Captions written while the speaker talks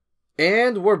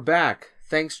And we're back.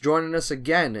 Thanks for joining us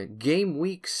again. Game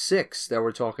week 6 that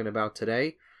we're talking about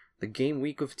today. The game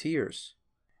week of tears.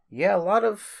 Yeah, a lot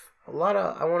of I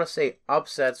want to say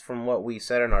upsets from what we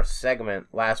said in our segment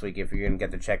last week, if you're going to get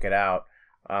to check it out,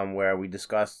 where we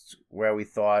discussed where we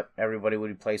thought everybody would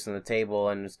be placed on the table,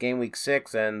 and it's game week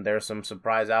 6, and there's some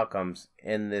surprise outcomes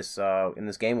in this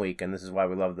game week, and this is why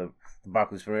we love the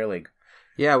Barclays Premier League.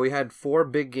 Yeah, we had 4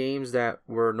 big games that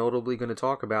we're notably going to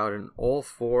talk about, and all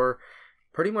 4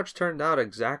 pretty much turned out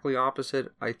exactly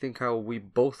opposite, I think, how we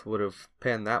both would have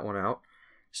panned that one out.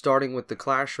 Starting with the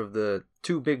clash of the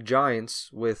 2 big giants,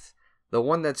 with the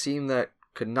one that seemed that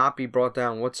could not be brought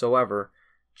down whatsoever,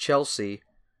 Chelsea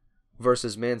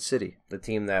versus Man City. The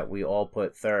team that we all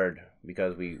put third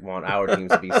because we want our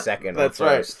teams to be second That's or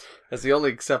first. Right. That's the only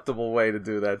acceptable way to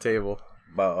do that table.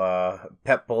 But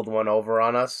Pep pulled one over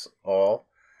on us all.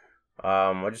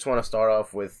 I just want to start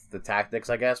off with the tactics,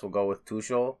 I guess. We'll go with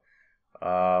Tuchel.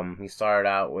 He started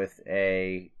out with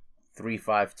a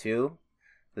 3-5-2.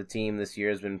 The team this year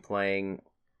has been playing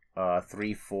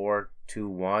 3-4-2-1.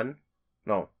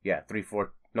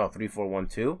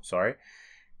 3-4-1-2, sorry.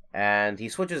 And he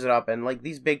switches it up, and like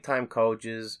these big-time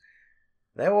coaches,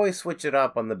 they always switch it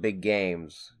up on the big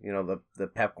games. You know, the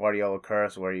Pep Guardiola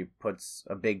curse, where he puts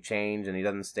a big change and he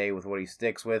doesn't stay with what he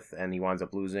sticks with, and he winds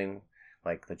up losing,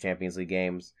 like the Champions League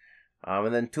games.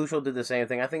 And then Tuchel did the same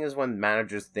thing. I think it's when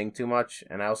managers think too much,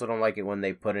 and I also don't like it when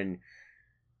they put in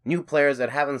new players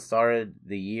that haven't started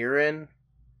the year in,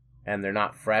 and they're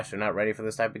not fresh, they're not ready for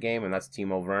this type of game, and that's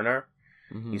Timo Werner.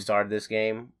 Mm-hmm. He started this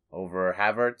game over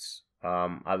Havertz.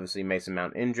 Obviously, Mason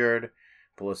Mount injured,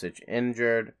 Pulisic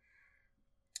injured,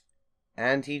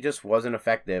 and he just wasn't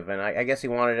effective. And I guess he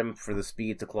wanted him for the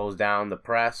speed to close down the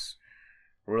press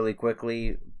really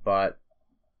quickly, but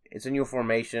it's a new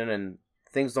formation, and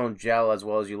things don't gel as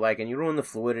well as you like, and you ruin the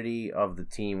fluidity of the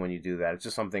team when you do that. It's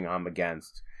just something I'm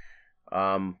against.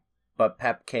 But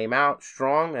Pep came out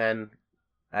strong, and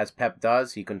as Pep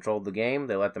does, he controlled the game.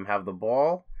 They let them have the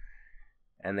ball,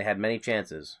 and they had many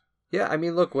chances. Yeah, I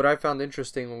mean, look, what I found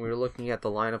interesting when we were looking at the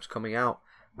lineups coming out,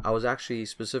 I was actually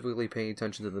specifically paying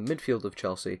attention to the midfield of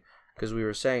Chelsea, because we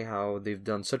were saying how they've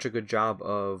done such a good job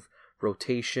of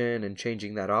rotation and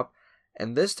changing that up.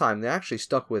 And this time, they actually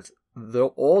stuck with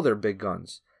all their big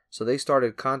guns. So they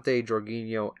started Kanté,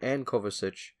 Jorginho, and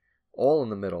Kovacic all in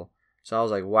the middle. So I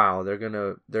was like, wow,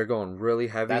 they're going really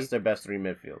heavy. That's their best 3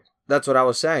 midfield. That's what I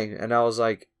was saying. And I was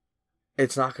like,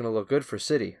 it's not going to look good for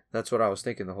City. That's what I was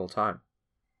thinking the whole time.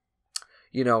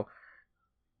 You know,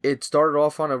 it started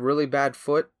off on a really bad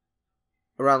foot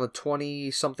around the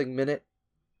 20-something minute.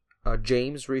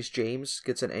 Reece James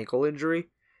gets an ankle injury.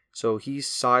 So he's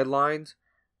sidelined.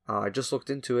 I just looked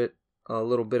into it a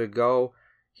little bit ago.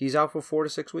 He's out for 4 to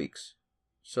 6 weeks.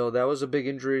 So that was a big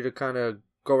injury to kind of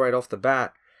go right off the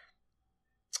bat.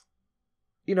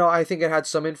 You know, I think it had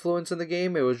some influence in the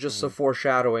game. It was just a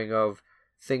foreshadowing of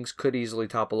things could easily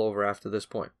topple over after this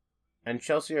point. And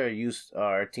Chelsea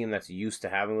are a team that's used to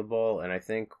having the ball, and I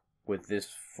think with this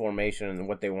formation and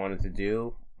what they wanted to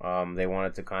do, they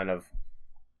wanted to kind of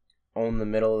own the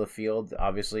middle of the field,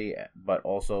 obviously, but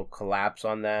also collapse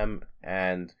on them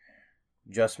and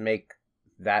just make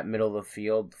that middle of the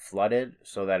field flooded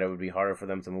so that it would be harder for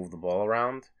them to move the ball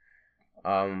around.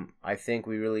 I think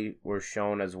we really were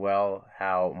shown as well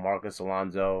how Marcos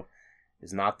Alonso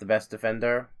is not the best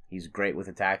defender. He's great with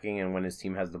attacking and when his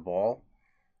team has the ball.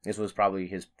 This was probably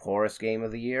his poorest game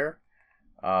of the year.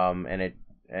 And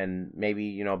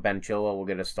maybe, Ben Chilwell will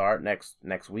get a start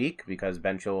next week because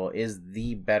Ben Chilwell is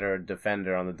the better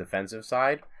defender on the defensive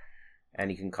side and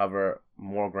he can cover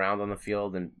more ground on the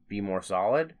field and be more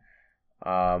solid.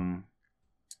 But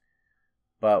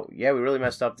yeah, we really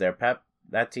messed up there. Pep,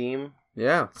 that team,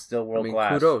 still world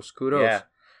class. Kudos. Yeah.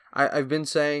 I've been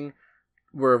saying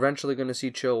we're eventually going to see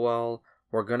Chilwell.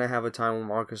 We're going to have a time when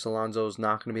Marcos Alonso is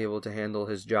not going to be able to handle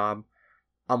his job.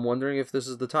 I'm wondering if this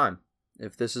is the time.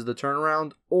 If this is the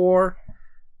turnaround, or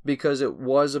because it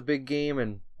was a big game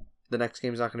and the next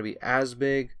game is not going to be as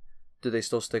big, do they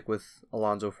still stick with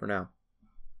Alonso for now?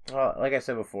 Like I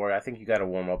said before, I think you got to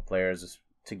warm up players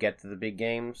to get to the big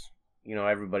games.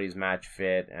 Everybody's match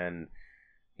fit and,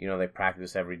 they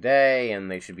practice every day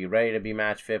and they should be ready to be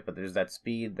match fit, but there's that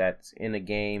speed that's in a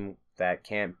game that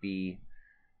can't be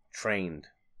trained.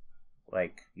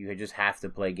 Like, you just have to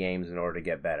play games in order to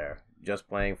get better. Just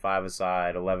playing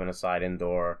 5-a-side, 11-a-side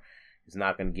indoor is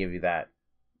not going to give you that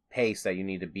pace that you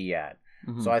need to be at.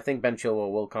 Mm-hmm. So I think Ben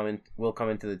Chilwell will come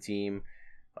into the team.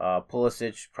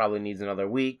 Pulisic probably needs another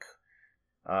week.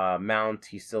 Mount,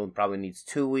 he still probably needs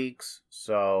 2 weeks.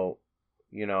 So,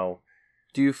 Do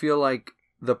you feel like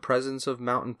the presence of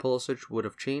Mount and Pulisic would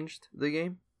have changed the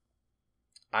game?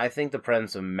 I think the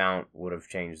presence of Mount would have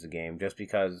changed the game just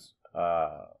because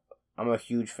I'm a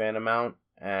huge fan of Mount,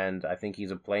 and I think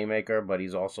he's a playmaker, but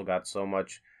he's also got so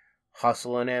much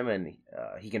hustle in him, and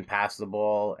he can pass the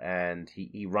ball, and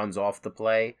he runs off the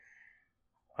play.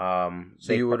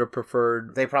 So you would have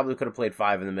preferred... They probably could have played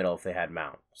 5 in the middle if they had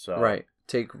Mount. So Right.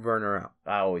 Take Werner out.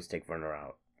 I always take Werner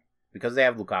out. Because they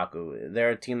have Lukaku.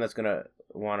 They're a team that's going to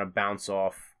want to bounce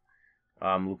off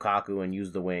Lukaku and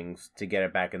use the wings to get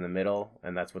it back in the middle,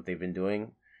 and that's what they've been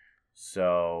doing.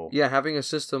 So... Yeah, having a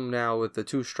system now with the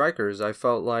 2 strikers, I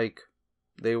felt like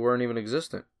they weren't even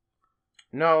existent.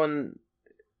 No, and...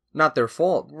 Not their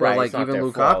fault, but right, like even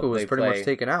Lukaku was pretty much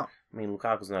taken out. I mean,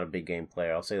 Lukaku's not a big game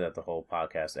player. I'll say that the whole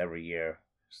podcast every year.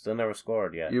 Still never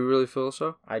scored yet. You really feel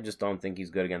so? I just don't think he's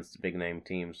good against the big name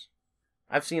teams.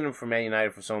 I've seen him for Man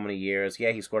United for so many years.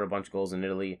 Yeah, he scored a bunch of goals in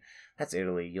Italy. That's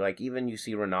Italy. Even you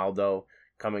see Ronaldo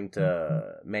coming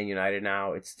to Man United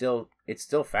now. It's still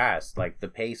fast. Like the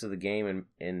pace of the game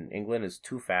in England is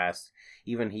too fast.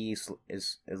 Even he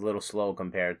is a little slow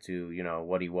compared to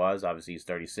what he was. Obviously he's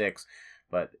 36,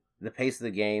 but the pace of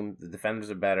the game, the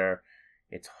defenders are better.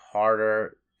 It's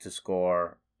harder to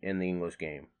score in the English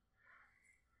game.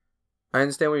 I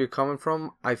understand where you're coming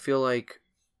from. I feel like,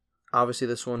 obviously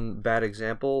this one, bad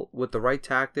example. With the right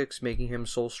tactics, making him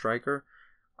sole striker,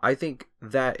 I think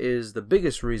that is the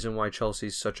biggest reason why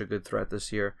Chelsea's such a good threat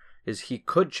this year, is he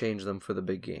could change them for the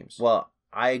big games. Well,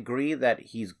 I agree that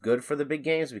he's good for the big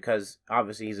games because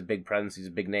obviously he's a big presence, he's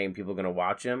a big name, people are going to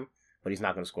watch him. But he's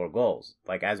not going to score goals.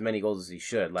 Like, as many goals as he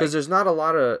should. Because there's not a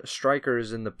lot of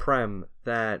strikers in the Prem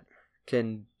that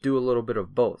can do a little bit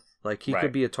of both. Like, he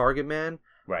could be a target man,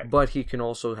 but he can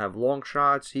also have long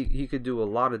shots. He could do a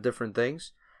lot of different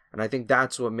things. And I think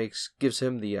that's what gives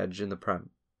him the edge in the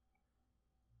Prem.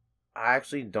 I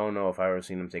actually don't know if I've ever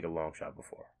seen him take a long shot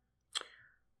before.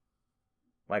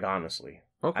 Like, honestly.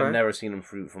 Okay. I've never seen him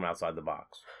shoot from outside the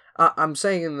box. I'm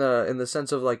saying in the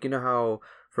sense of, like, how,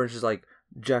 for instance, like,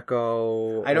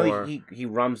 Dzeko, I know he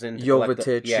runs into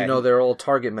Jovetic, they're all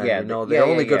target men. They're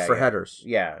only good for headers.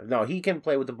 Yeah, no, he can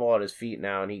play with the ball at his feet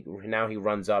now, and he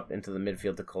runs up into the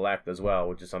midfield to collect as well,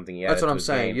 which is something he has. That's what I'm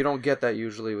saying. Game. You don't get that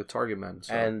usually with target men,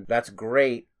 so. And that's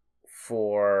great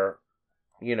for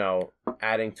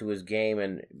adding to his game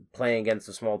and playing against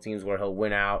the small teams where he'll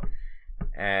win out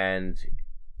and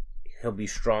he'll be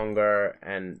stronger,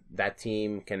 and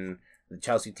the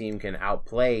Chelsea team can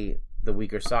outplay the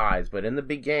weaker sides. But in the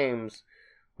big games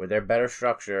where they're better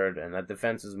structured and that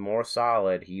defense is more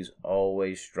solid, he's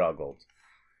always struggled.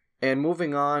 And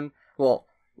moving on, well,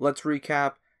 let's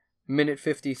recap. Minute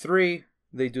 53,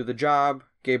 they do the job.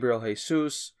 Gabriel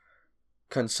Jesus,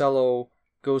 Cancelo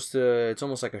goes to, it's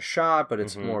almost like a shot, but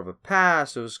it's more of a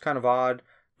pass. It was kind of odd.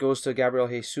 Goes to Gabriel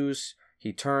Jesus.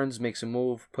 He turns, makes a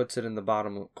move, puts it in the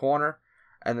bottom corner.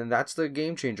 And then that's the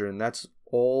game changer, and that's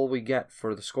all we get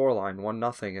for the scoreline,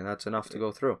 1-0, and that's enough to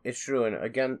go through. It's true, and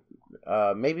again,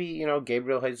 maybe,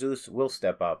 Gabriel Jesus will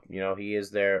step up. He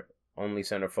is their only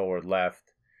center forward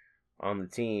left on the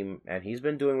team, and he's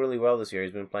been doing really well this year.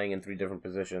 He's been playing in 3 different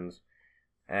positions,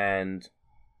 and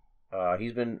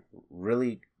he's been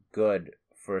really good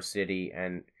for City,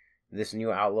 and this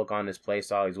new outlook on his play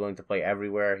style, he's willing to play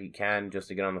everywhere he can just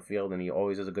to get on the field, and he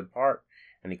always does a good part,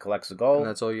 and he collects a goal. And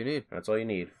that's all you need. That's all you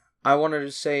need. I wanted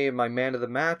to say my man of the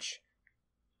match,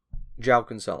 João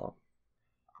Cancelo.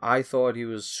 I thought he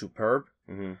was superb.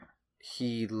 Mm-hmm.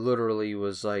 He literally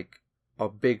was like a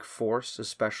big force,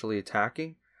 especially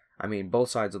attacking. I mean, both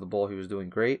sides of the ball he was doing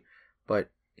great, but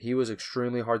he was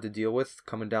extremely hard to deal with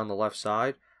coming down the left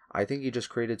side. I think he just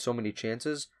created so many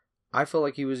chances. I feel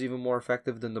like he was even more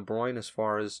effective than De Bruyne as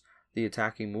far as the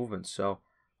attacking movements. So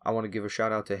I want to give a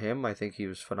shout out to him. I think he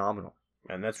was phenomenal.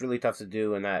 And that's really tough to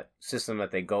do in that system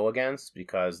that they go against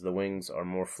because the wings are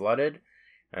more flooded.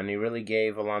 And he really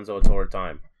gave Alonso a tour of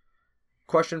time.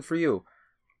 Question for you.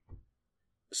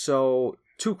 So,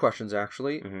 2 questions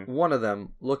actually. Mm-hmm. One of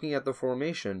them, looking at the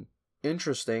formation,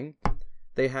 interesting.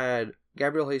 They had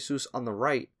Gabriel Jesus on the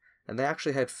right, and they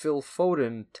actually had Phil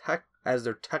Foden as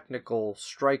their technical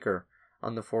striker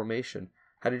on the formation.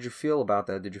 How did you feel about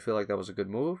that? Did you feel like that was a good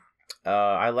move?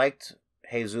 I liked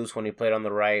Jesus when he played on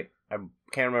the right. I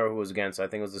can't remember who it was against. I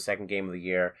think it was the second game of the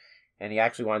year. And he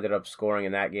actually wound up scoring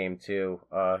in that game too.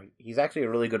 He's actually a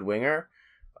really good winger.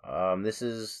 This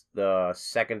is the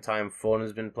second time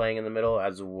Foden's been playing in the middle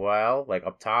as well, like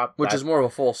up top. Which is more of a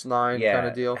false 9 kind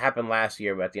of deal. It happened last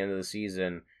year, but at the end of the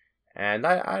season. And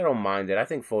I don't mind it. I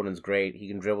think Foden's great. He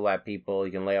can dribble at people.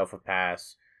 He can lay off a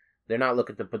pass. They're not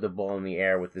looking to put the ball in the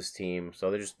air with this team.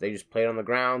 So they just play it on the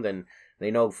ground, and They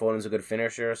know Foden's a good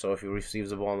finisher, so if he receives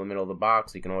the ball in the middle of the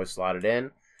box, he can always slot it in.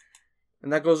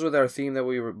 And that goes with our theme that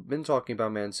we've been talking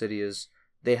about. Man City is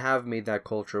they have made that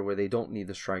culture where they don't need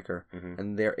the striker,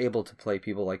 and they're able to play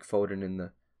people like Foden in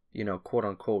the, quote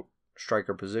unquote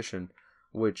striker position,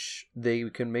 which they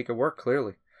can make it work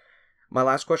clearly. My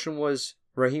last question was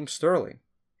Raheem Sterling.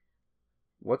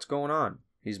 What's going on?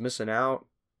 He's missing out.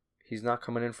 He's not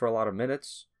coming in for a lot of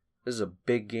minutes. This is a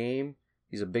big game.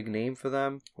 He's a big name for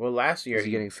them. Well, last year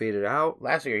he's getting faded out.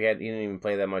 Last year he didn't even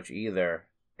play that much either,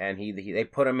 and they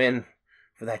put him in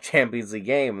for that Champions League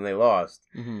game and they lost.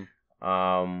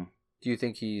 Mm-hmm. Do you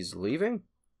think he's leaving?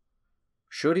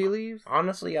 Should he leave?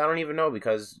 Honestly, I don't even know,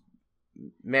 because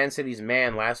Man City's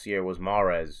man last year was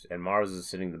Mahrez, and Mahrez is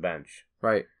sitting the bench.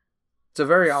 Right. It's a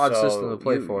very odd system to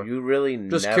play for. You really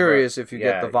just curious if you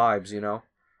get the vibes,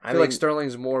 I feel like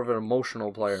Sterling's more of an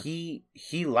emotional player.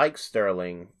 He likes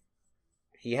Sterling.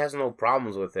 He has no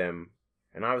problems with him.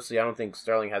 And obviously I don't think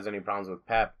Sterling has any problems with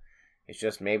Pep. It's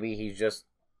just maybe he's just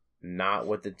not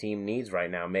what the team needs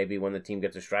right now. Maybe when the team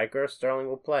gets a striker, Sterling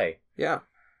will play. Yeah.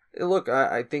 Look,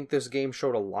 I think this game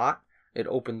showed a lot. It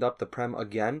opened up the Prem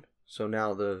again. So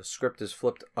now the script is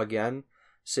flipped again.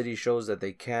 City shows that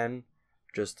they can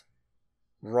just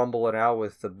rumble it out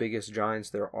with the biggest giants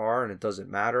there are, and it doesn't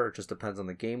matter. It just depends on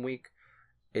the game week.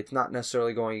 It's not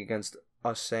necessarily going against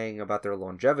us saying about their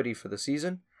longevity for the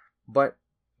season, but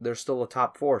they're still a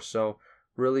top 4. So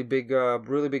really big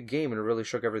game, and it really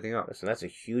shook everything up. Listen, that's a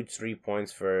huge 3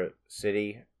 points for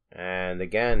City, and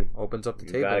again, opens up the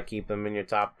table. You got to keep them in your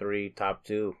top 3, top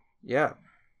 2. Yeah.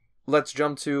 Let's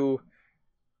jump to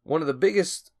one of the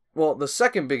biggest, the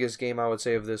second biggest game I would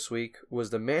say of this week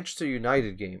was the Manchester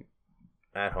United game.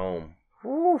 At home.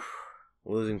 Oof.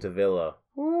 Losing to Villa.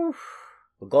 Oof.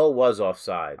 The goal was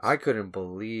offside. I couldn't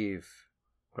believe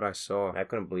what I saw. I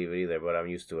couldn't believe it either, but I'm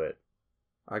used to it.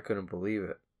 I couldn't believe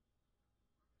it.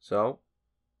 So,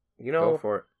 go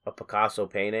for it. A Picasso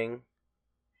painting.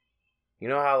 You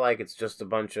know how, it's just a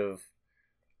bunch of,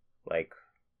 what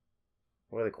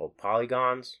are they called?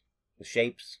 Polygons? The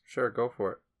shapes? Sure, go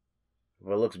for it.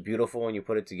 Well, it looks beautiful when you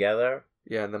put it together.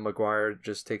 Yeah, and then Maguire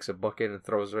just takes a bucket and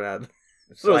throws it at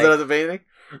the painting?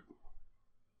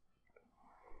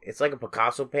 It's like a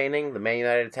Picasso painting, the Man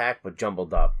United attack, but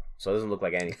jumbled up. So it doesn't look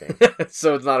like anything.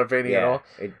 So it's not a painting at all?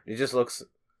 It just looks...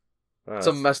 it's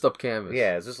a messed up canvas.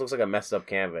 Yeah, it just looks like a messed up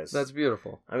canvas. That's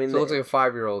beautiful. I mean, so it looks like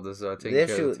a 5-year-old is taking care of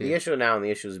the team. The issue now, and the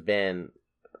issue has been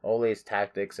Ole's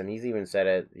tactics, and he's even said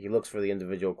it. He looks for the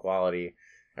individual quality.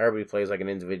 Everybody plays like an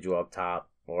individual up top,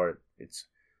 or it's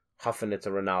huffing it to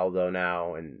Ronaldo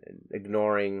now and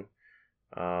ignoring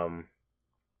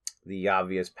the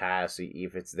obvious pass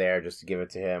if it's there, just to give it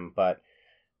to him. But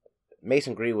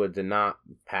Mason Greenwood did not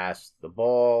pass the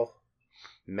ball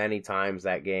many times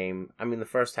that game. I mean, the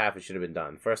first half it should have been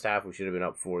done. First half we should have been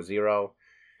up 4-0.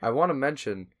 I want to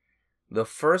mention the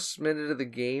first minute of the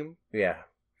game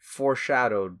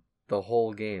foreshadowed the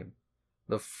whole game.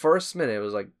 The first minute, it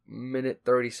was like minute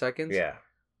 30 seconds. Yeah.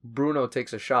 Bruno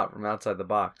takes a shot from outside the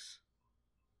box.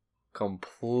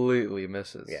 Completely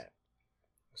misses. Yeah.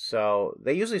 So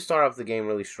they usually start off the game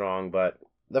really strong, but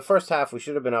the first half we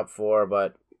should have been up 4,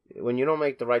 but when you don't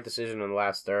make the right decision in the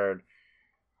last third,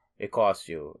 it costs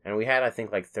you. And we had, I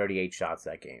think, 38 shots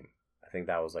that game. I think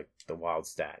that was the wild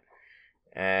stat.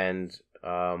 And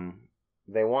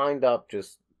they wind up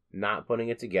just not putting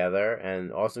it together,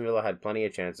 and Aston Villa had plenty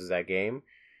of chances that game.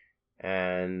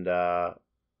 And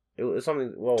it was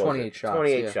something... 28 shots.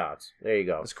 28 shots. There you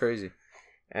go. That's crazy.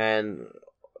 And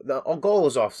the goal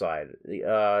was offside.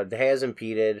 De Gea's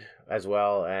impeded as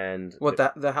well, and... What,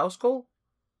 the house goal?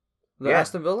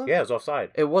 Aston Villa? Yeah, it was offside.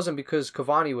 It wasn't because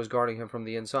Cavani was guarding him from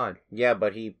the inside. Yeah,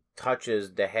 but he touches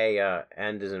De Gea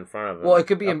and is in front of him. Well, it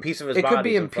could be a piece of his body. It could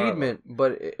be impediment,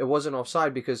 but it wasn't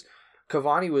offside because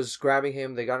Cavani was grabbing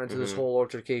him. They got into this whole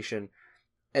altercation,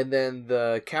 and then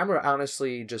the camera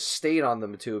honestly just stayed on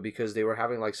them too because they were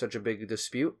having such a big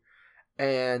dispute.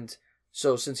 And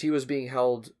so since he was being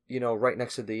held, right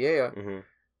next to De Gea,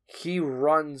 he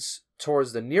runs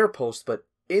towards the near post, but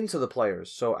into the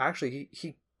players. So actually,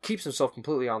 he keeps himself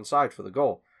completely onside for the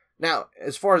goal. Now,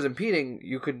 as far as impeding,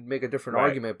 you could make a different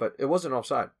argument, but it wasn't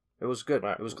offside. It was good.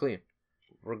 Right. It was clean.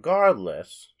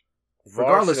 Regardless,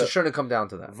 it shouldn't have come down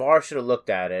to that. VAR should have looked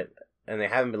at it, and they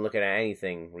haven't been looking at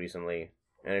anything recently,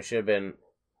 and it should have been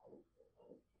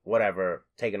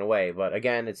taken away. But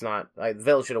again, it's not.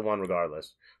 Villa should have won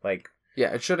regardless.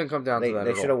 Yeah, it shouldn't come down to that.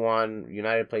 They should have won.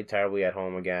 United played terribly at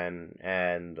home again,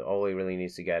 and Ole really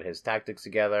needs to get his tactics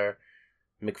together.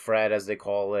 McFred, as they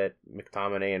call it,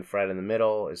 McTominay and Fred in the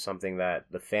middle, is something that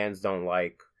the fans don't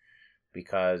like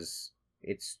because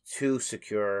It's too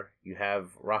secure. You have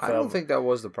Rafael. I don't think that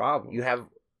was the problem. You have.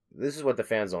 This is what the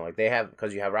fans don't like. They have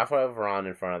because you have Rafael Varane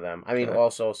in front of them. I mean, Okay.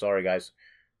 also sorry guys,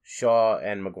 Shaw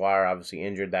and Maguire obviously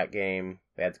injured that game.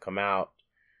 They had to come out.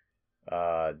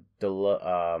 Diego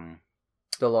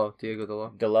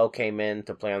Dalot came in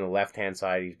to play on the left-hand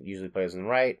side. He usually plays on the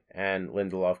right. And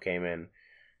Lindelof came in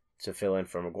to fill in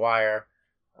for Maguire.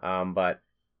 But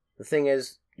the thing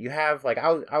is, you have, like,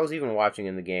 I was even watching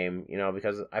in the game, you know,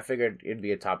 because I figured it'd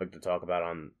be a topic to talk about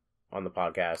on the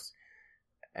podcast.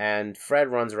 And Fred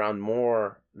runs around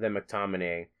more than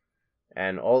McTominay.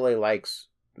 And Ole likes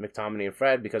McTominay and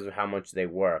Fred because of how much they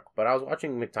work. But I was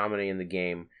watching McTominay in the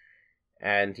game,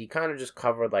 and he kind of just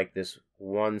covered like this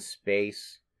one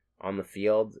space on the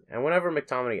field. And whenever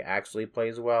McTominay actually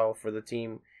plays well for the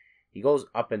team, he goes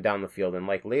up and down the field. And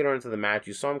like later into the match,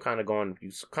 you saw him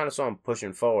saw him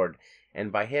pushing forward.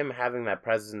 And by him having that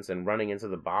presence and running into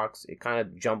the box, it kind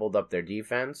of jumbled up their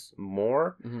defense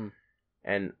more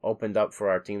and opened up for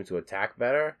our team to attack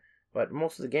better. But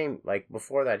most of the game, like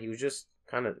before that, he was just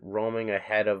kind of roaming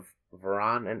ahead of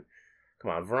Varane. And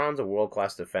come on, Varane's a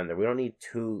world-class defender. We don't need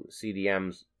two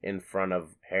CDMs in front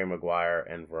of Harry Maguire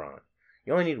and Varane.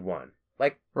 You only need one.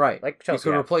 Like Chelsea.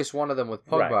 You could replace one of them with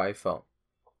Pogba, Right. I felt.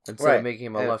 Instead of making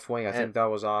him a left wing, I think that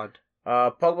was odd.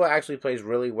 Pogba actually plays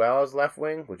really well as left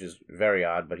wing, which is very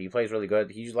odd, but he plays really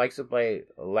good. He likes to play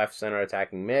left center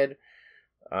attacking mid,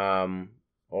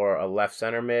 or a left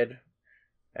center mid,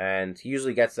 and he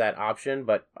usually gets that option.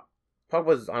 But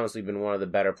Pogba's honestly been one of the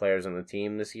better players on the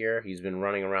team this year. He's been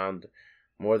running around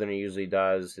more than he usually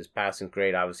does. His passing's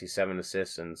great, obviously 7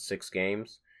 assists in 6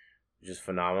 games, which is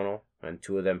phenomenal, and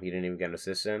 2 of them he didn't even get an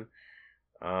assist in.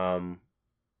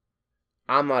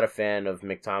 I'm not a fan of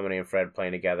McTominay and Fred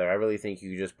playing together. I really think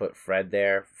you just put Fred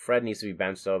there. Fred needs to be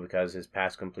benched, though, because his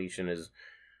pass completion is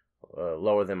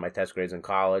lower than my test grades in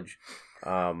college.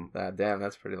 Damn,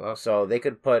 that's pretty low. So they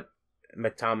could put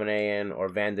McTominay in, or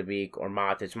Van de Beek, or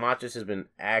Matic. Matic has been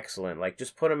excellent. Like,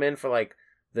 just put him in for, like,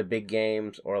 the big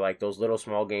games, or, like, those little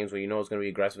small games where you know it's going to be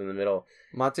aggressive in the middle.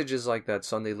 Matic is like that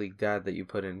Sunday League dad that you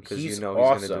put in because you know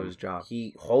awesome. he's going to do his job.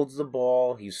 He holds the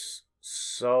ball. He's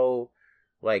so...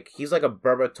 Like, he's like a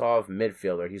Berbatov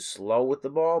midfielder. He's slow with the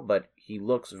ball, but he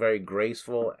looks very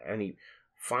graceful, and he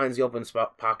finds the open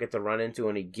pocket to run into,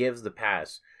 and he gives the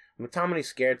pass. McTominay's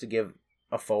scared to give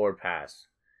a forward pass.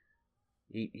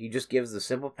 He just gives the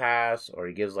simple pass, or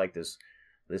he gives like this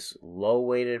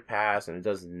low-weighted pass, and it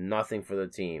does nothing for the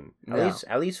team.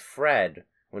 At least Fred,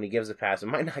 when he gives a pass, it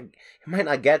might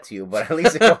not get to you, but at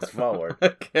least it goes forward.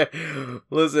 Okay,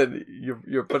 listen,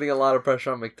 you're putting a lot of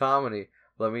pressure on McTominay.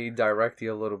 Let me direct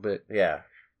you a little bit. Yeah.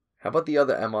 How about the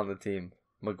other M on the team?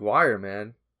 Maguire,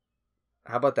 man.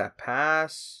 How about that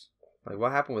pass? Like,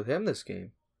 what happened with him this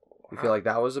game? You feel like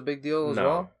that was a big deal as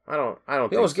well? I don't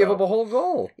think he almost gave up a whole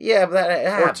goal. Yeah, but that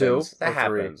happens. Or 2. That or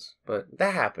happens. 3, but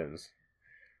that happens.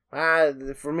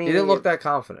 For me... He didn't look that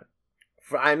confident.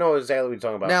 I know exactly what you're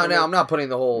talking about. Now, I'm not putting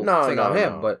the whole thing on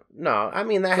him, but... No, I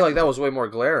mean... I feel like that was way more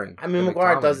glaring. I mean,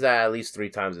 Maguire does that at least 3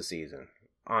 times a season.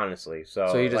 Honestly,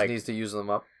 so he just needs to use them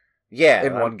up. Yeah,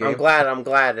 in one game. I'm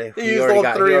glad he already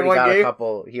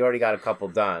got a couple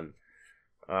done.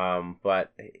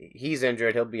 But he's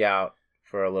injured. He'll be out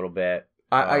for a little bit.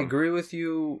 I agree with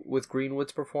you with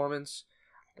Greenwood's performance.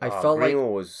 I felt Greenwood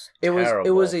like was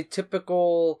it was a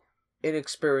typical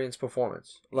inexperienced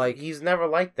performance. Like, he's never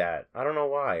like that. I don't know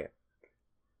why.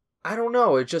 I don't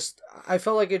know. I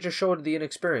felt like it just showed the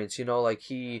inexperience. You know, like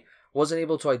he wasn't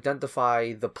able to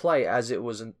identify the play as it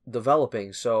was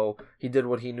developing, so he did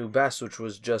what he knew best, which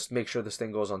was just make sure this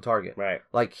thing goes on target. Right.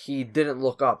 Like, he didn't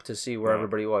look up to see where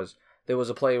everybody was. There was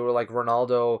a play where, like,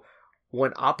 Ronaldo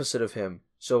went opposite of him,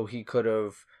 so he could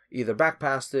have either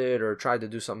back-passed it or tried to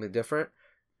do something different,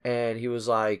 and he was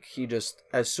like,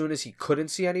 as soon as he couldn't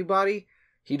see anybody,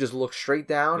 he just looked straight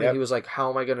down, and he was like, how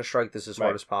am I going to strike this as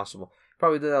hard as possible?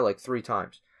 Probably did that, like, 3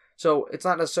 times. So, it's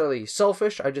not necessarily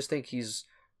selfish, I just think his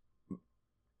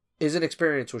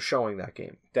inexperience was showing that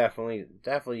game. Definitely,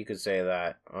 you could say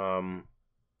that.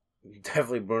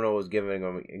 Definitely, Bruno was giving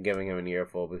him an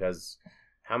earful, because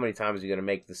how many times are you gonna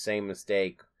make the same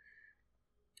mistake,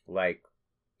 like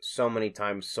so many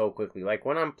times so quickly? Like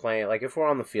when I'm playing, like if we're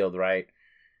on the field, right,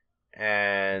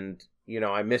 and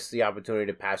I miss the opportunity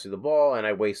to pass you the ball, and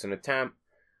I waste an attempt.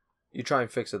 You try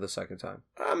and fix it the second time.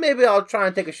 Maybe I'll try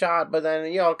and take a shot, but then,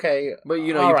 okay. But,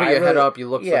 you put your head up, you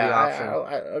look for the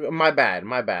option. My bad,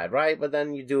 right? But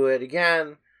then you do it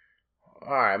again.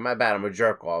 All right, my bad, I'm a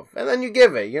jerk off. And then you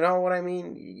give it, you know what I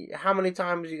mean? How many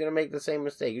times are you going to make the same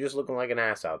mistake? You're just looking like an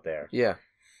ass out there. Yeah.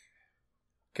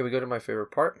 Can we go to my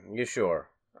favorite part? You sure?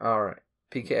 All right.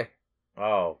 PK.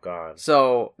 Oh, God.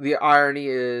 So the irony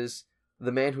is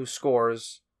the man who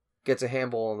scores gets a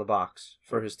handball in the box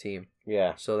for his team.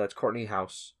 Yeah. So that's Courtney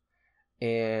House.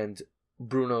 And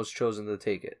Bruno's chosen to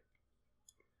take it.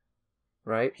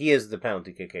 Right? He is the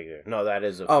penalty kick taker. No, that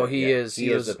is a... Oh, he is.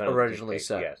 He was the penalty originally kick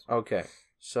taker, set. yes. Okay.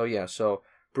 So, yeah. So,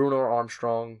 Bruno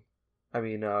Armstrong.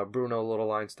 Bruno Little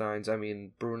Einsteins.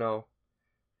 Bruno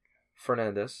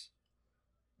Fernandez.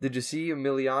 Did you see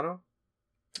Emiliano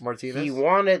Martinez? He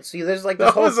wanted... See, there's like this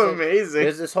That whole was thing. amazing.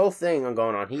 There's this whole thing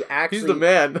going on. He actually... He's the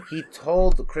man. He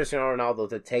told Cristiano Ronaldo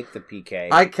to take the PK.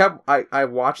 I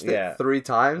watched it 3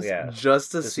 times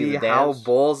just to see how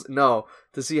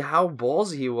to see how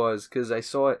ballsy he was, because I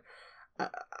saw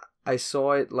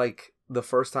it like the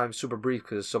first time super brief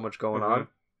because there's so much going on.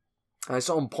 And I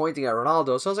saw him pointing at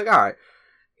Ronaldo, so I was like, all right,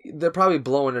 they're probably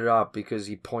blowing it up because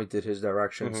he pointed his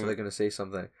direction, so they're gonna say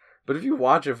something. But if you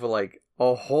watch it for like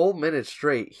a whole minute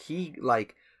straight, he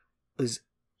like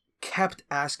kept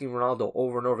asking Ronaldo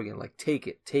over and over again, like, take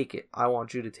it, I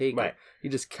want you to take it. He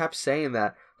just kept saying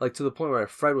that, like, to the point where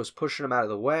Fred was pushing him out of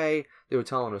the way. They were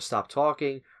telling him to stop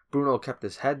talking. Bruno kept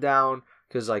his head down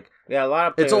because, like, a lot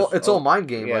of players, it's all mind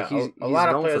game. Yeah, like he's a lot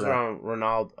of known players for that. around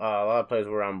Ronaldo. A lot of players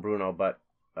were around Bruno, but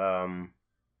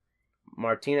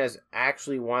Martinez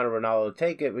actually wanted Ronaldo to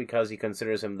take it because he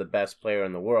considers him the best player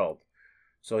in the world.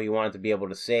 So he wanted to be able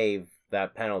to save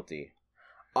that penalty.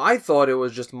 I thought it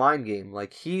was just mind game.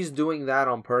 Like, he's doing that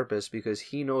on purpose because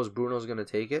he knows Bruno's going to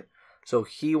take it. So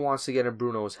he wants to get in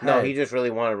Bruno's head. No, he just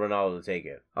really wanted Ronaldo to take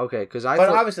it. Okay, because But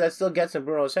obviously that still gets in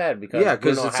Bruno's head because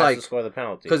Bruno it's has to score the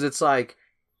penalty. Because it's like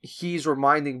he's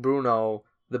reminding Bruno,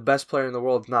 the best player in the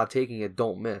world, not taking it,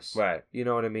 don't miss. Right. You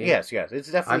know what I mean? Yes.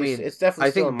 It's definitely. It's definitely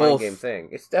I still think a mind both game thing.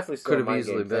 It's definitely still a mind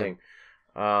game been.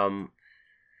 thing.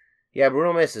 Yeah,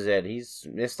 Bruno misses it. He's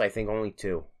missed, I think, only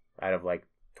 2 out of like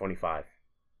 25.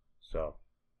 So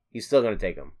he's still gonna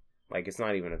take him. Like, it's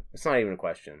not even a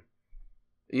question.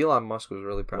 Elon Musk was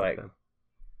really proud Like, of him.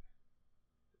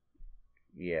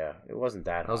 Yeah, it wasn't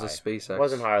that high. That was a SpaceX. It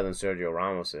wasn't higher than Sergio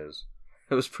Ramos's.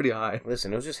 It was pretty high.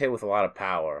 Listen, it was just hit with a lot of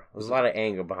power. There was a lot of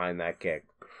anger behind that kick.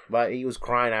 But he was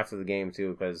crying after the game,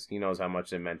 too, because he knows how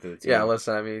much it meant to the team. Yeah,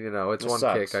 listen, it's one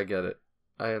sucks. kick. I get it.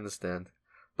 I understand.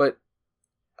 But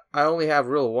I only have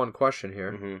one question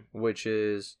here, which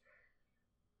is,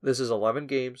 this is 11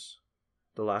 games.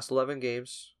 The last 11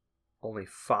 games, only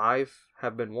 5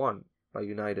 have been won by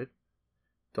United.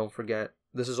 Don't forget,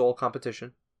 this is all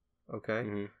competition.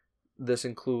 Okay? This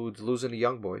includes losing the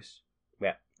Young Boys.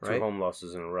 Yeah, 2 right? home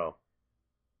losses in a row.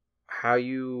 How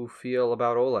you feel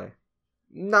about Ole?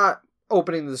 Not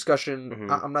opening the discussion.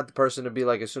 I'm not the person to be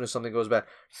like, as soon as something goes bad,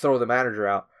 throw the manager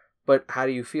out. But how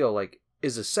do you feel? Like,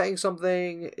 is this saying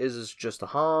something? Is this just a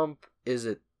hump? Is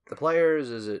it the players?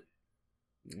 Is it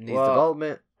needs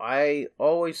development? I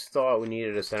always thought we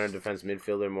needed a center defense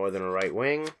midfielder more than a right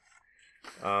wing.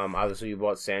 Obviously, you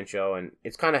bought Sancho, and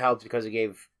it's kind of helped because it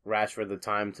gave Rashford the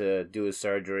time to do his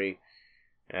surgery.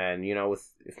 And,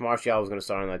 if Martial was going to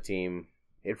start on that team,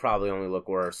 it'd probably only look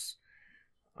worse.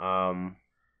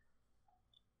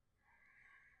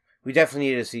 We definitely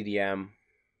needed a CDM.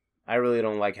 I really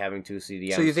don't like having 2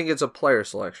 CDMs. So you think it's a player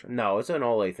selection? No, it's an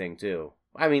Ole thing, too.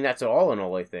 I mean, that's all an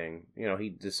Ole thing. He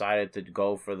decided to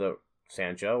go for the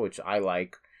Sancho, which I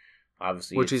like.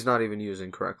 Obviously, which he's not even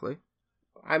using correctly.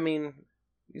 I mean,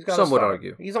 he's got. Some would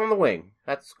argue he's on the wing.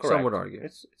 That's correct. Some would argue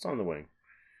it's on the wing.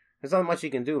 There's not much he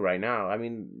can do right now. I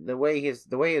mean, the way his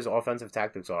offensive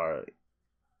tactics are,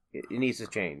 it needs to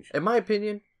change. In my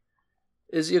opinion,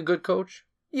 is he a good coach?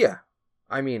 Yeah.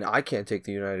 I mean, I can't take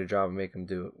the United job and make him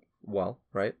do it well,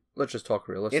 right? Let's just talk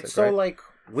realistic. It's so like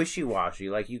wishy-washy.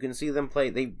 Like, you can see them play.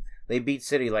 They beat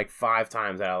City like 5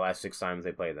 times out of the last 6 times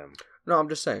they played them. No, I'm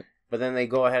just saying. But then they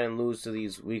go ahead and lose to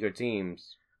these weaker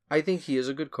teams. I think he is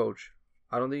a good coach.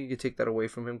 I don't think you could take that away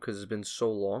from him because it's been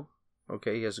so long.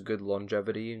 Okay, he has a good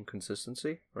longevity and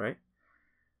consistency, right?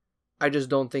 I just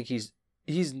don't think he's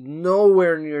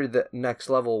nowhere near the next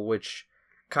level, which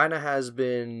kind of has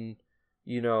been,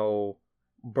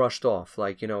 brushed off.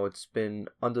 Like, it's been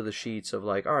under the sheets of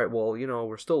like, all right, well,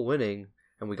 we're still winning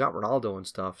and we got Ronaldo and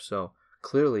stuff, so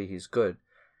clearly he's good.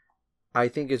 I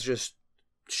think it's just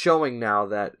showing now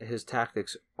that his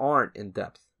tactics aren't in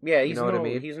depth. Yeah, he's what I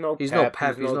mean? He's no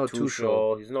Pep, he's no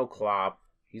Tuchel, he's no Klopp.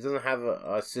 He doesn't have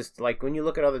a system. Like, when you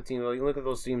look at other teams, like, you look at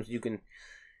those teams, you can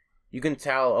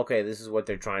tell, okay, this is what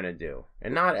they're trying to do.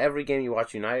 And not every game you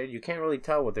watch United, you can't really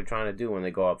tell what they're trying to do when they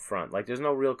go up front. Like, there's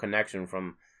no real connection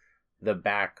from the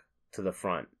back to the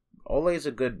front. Ole is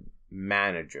a good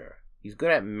manager. He's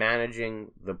good at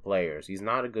managing the players. He's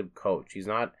not a good coach. He's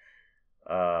not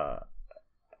a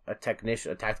a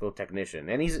technician, a tactical technician,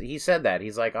 and he said that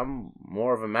he's like, I'm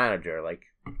more of a manager. Like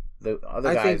the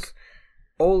other guys. think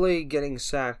Ole getting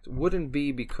sacked wouldn't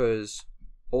be because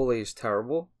Ole is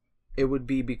terrible. It would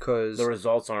be because the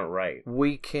results aren't right.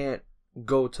 we can't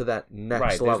go to that next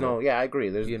Right, level. I agree.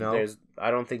 There's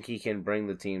I don't think he can bring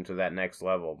the team to that next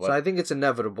level. But so I think it's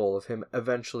inevitable of him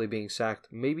eventually being sacked,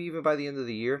 maybe even by the end of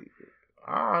the year.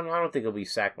 I don't think he'll be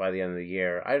sacked by the end of the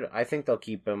year. I think they'll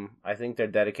keep him. I think they're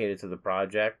dedicated to the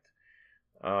project.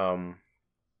 So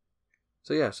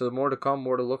more to come,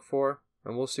 more to look for,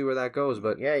 and we'll see where that goes.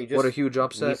 But what a huge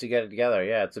upset! Needs to get it together.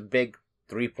 Yeah, it's a big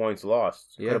 3 points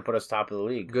lost. Yeah. Could have put us top of the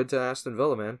league. Good to Aston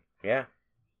Villa, man. Yeah.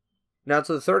 Now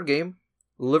to the third game,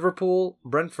 Liverpool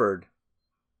Brentford,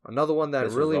 another one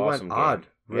that really awesome went odd.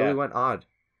 game. Really went odd.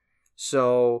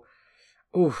 So,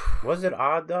 Was it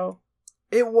odd though?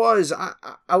 it was.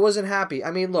 I wasn't happy.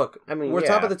 I mean, look. We're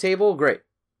top of the table. Great.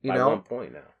 By 1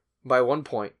 point now. By 1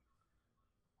 point.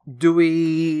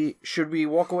 Should we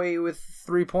walk away with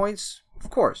 3 points? Of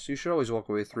course, you should always walk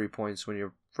away with 3 points when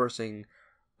you're versing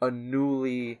a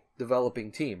newly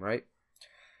developing team, right?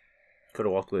 Could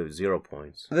have walked away with 0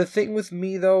 points. The thing with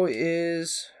me though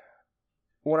is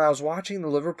when I was watching the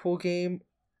Liverpool game,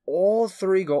 all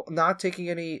 3 goals, not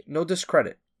taking no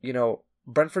discredit.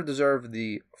 Brentford deserved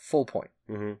the full point.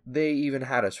 Mm-hmm. They even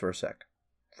had us for a sec,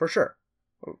 for sure,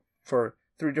 for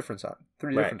 3 different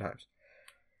times.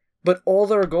 But all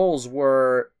their goals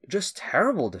were just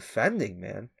terrible defending,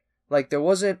 man. Like it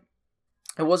wasn't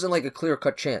like a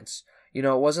clear-cut chance. It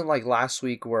wasn't like last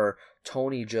week where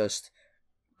Tony just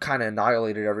kind of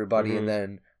annihilated everybody, Mm-hmm. and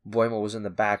then Boima was in the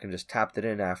back and just tapped it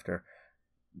in after.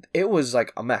 It was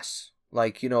like a mess.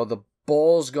 Like, the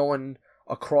ball's going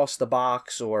across the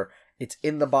box or it's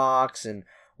in the box and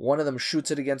one of them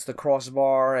shoots it against the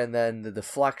crossbar and then the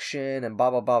deflection and blah,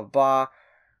 blah, blah, blah.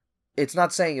 It's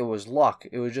not saying it was luck.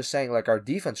 It was just saying like our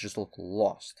defense just looked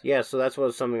lost. Yeah, so that's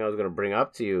something I was going to bring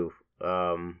up to you.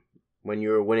 When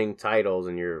you're winning titles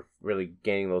and you're really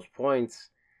gaining those points,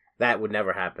 that would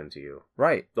never happen to you.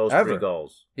 Right. Those Ever. 3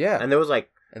 goals. Yeah. And there was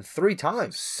and 3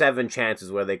 times. 7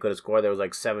 chances where they could have scored. There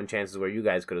was 7 chances where you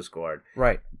guys could have scored.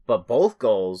 Right. But both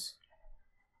goals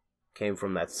came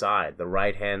from that side, the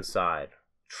right-hand side,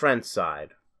 Trent's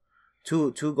side.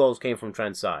 Two goals came from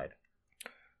Trent's side.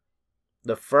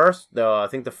 I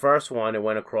think the first one, it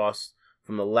went across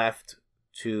from the left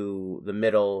to the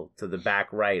middle to the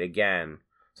back right again.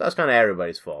 So that's kind of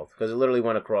everybody's fault because it literally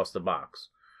went across the box.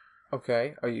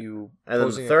 Okay. Are you? And then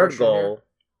the third goal,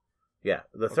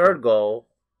 the third goal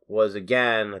was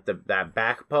again at that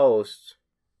back post.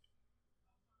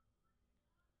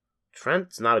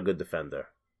 Trent's not a good defender.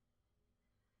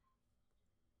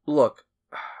 Look,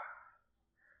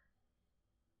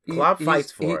 Klopp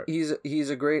fights for it. He's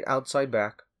a great outside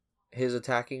back. His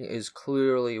attacking is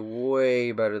clearly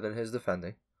way better than his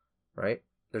defending, right?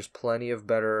 There's plenty of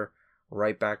better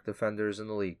right back defenders in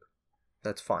the league.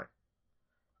 That's fine.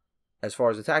 As far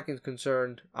as attacking is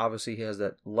concerned, obviously he has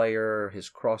that layer, his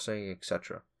crossing,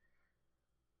 etc.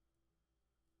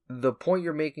 The point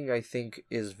you're making, I think,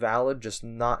 is valid, just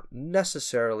not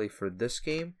necessarily for this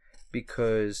game,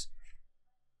 because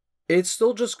it's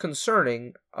still just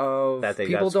concerning of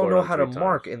people don't know how to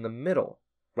mark in the middle.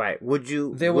 Right.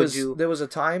 There was a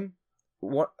time.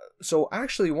 So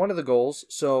actually, one of the goals.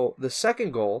 So the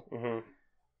second goal, mm-hmm.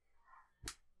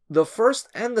 the first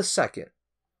and the second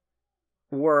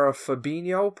were a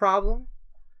Fabinho problem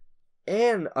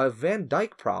and a Van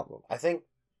Dijk problem. I think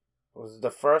it was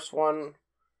the first one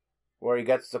where he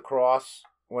gets the cross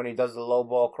when he does the low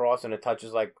ball cross and it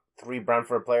touches 3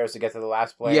 Brentford players to get to the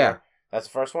last player. Yeah. That's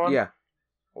the first one? Yeah.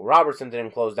 Well, Robertson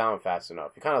didn't close down fast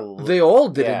enough. They all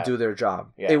didn't do their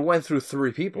job. Yeah. It went through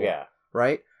 3 people. Yeah.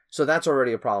 Right? So that's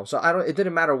already a problem. So it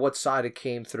didn't matter what side it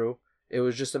came through. It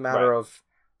was just a matter of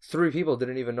 3 people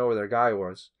didn't even know where their guy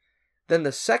was. Then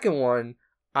the second one,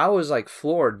 I was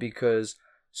floored because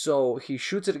so he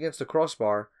shoots it against the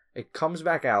crossbar, it comes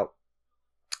back out,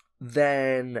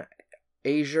 then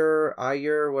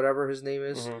Ayer, whatever his name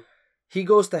is, mm-hmm. he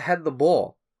goes to head the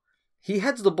ball. He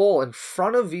heads the ball in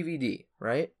front of VVD,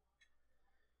 right?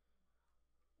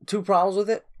 2 problems with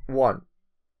it. 1,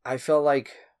 I felt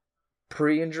like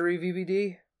pre-injury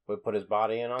VVD would put his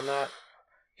body in on that.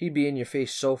 He'd be in your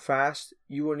face so fast,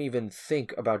 you wouldn't even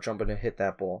think about jumping to hit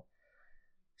that ball.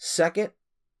 Second,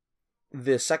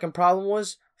 the second problem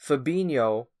was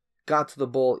Fabinho got to the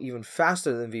ball even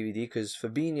faster than VVD because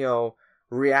Fabinho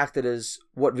reacted as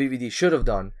what VVD should have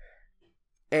done.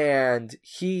 And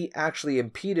he actually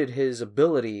impeded his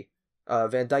ability,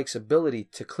 Van Dijk's ability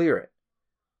to clear it.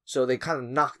 So they kind of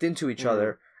knocked into each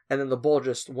other, and then the ball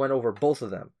just went over both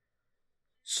of them.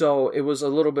 So it was a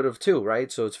little bit of two,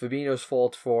 right? So it's Fabinho's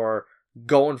fault for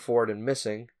going for it and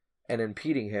missing and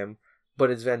impeding him, but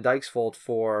it's Van Dijk's fault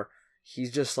for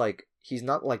he's just like he's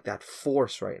not like that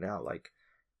force right now. Like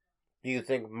Do you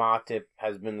think Matip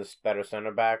has been the better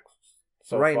center back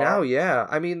so right far? now, yeah.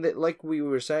 I mean, like we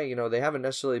were saying, they haven't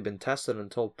necessarily been tested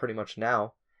until pretty much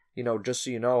now. Just so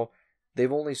you know,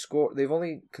 they've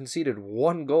only conceded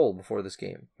one goal before this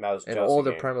game That was in Chelsea all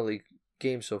the game. Premier League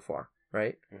games so far,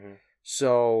 right? Mm-hmm.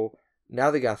 So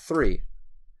now they got 3,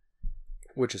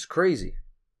 which is crazy,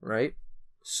 right?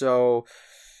 So,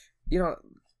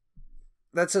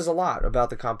 that says a lot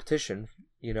about the competition,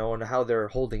 and how they're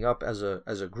holding up as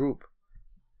a group.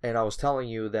 And I was telling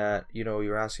you that,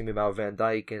 you're asking me about Van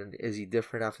Dijk and is he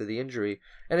different after the injury?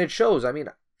 And it shows. I mean,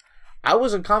 I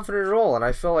wasn't confident at all. And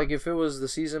I felt like if it was the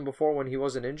season before when he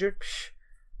wasn't injured,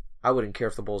 I wouldn't care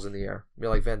if the ball's in the air. I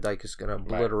mean, like Van Dijk is going to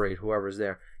obliterate whoever's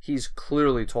there. He's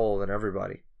clearly taller than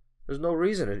everybody. There's no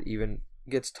reason it even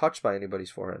gets touched by anybody's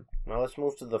forehead. Now let's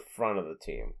move to the front of the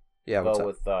team. Yeah, Go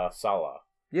with Salah.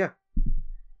 Yeah.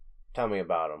 Tell me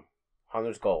about him.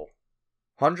 100th goal.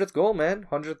 100th goal, man.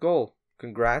 100th goal.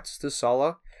 Congrats to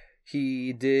Salah.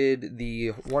 He did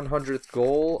the 100th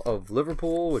goal of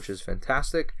Liverpool, which is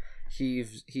fantastic.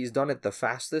 He's done it the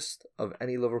fastest of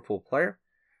any Liverpool player.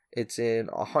 It's in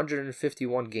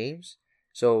 151 games.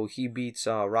 So he beats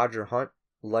Roger Hunt,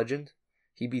 legend.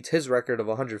 He beats his record of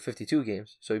 152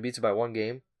 games. So he beats it by 1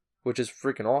 game, which is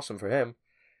freaking awesome for him.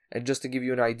 And just to give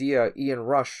you an idea, Ian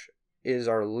Rush is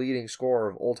our leading scorer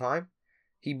of all time.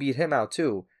 He beat him out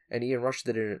too, and Ian Rush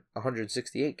did it in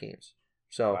 168 games.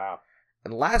 So, wow.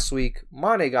 And last week,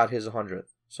 Mane got his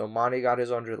 100th. So Mane got his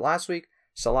 100th last week.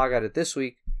 Salah got it this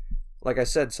week. Like I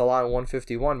said, Salah in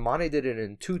 151. Mane did it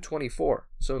in 224.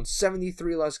 So in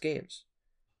 73 less games.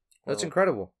 That's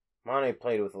incredible. Mane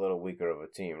played with a little weaker of a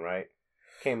team, right?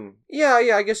 Yeah,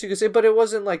 I guess you could say, but it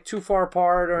wasn't like too far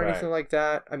apart or anything like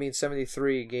that. I mean,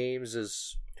 73 games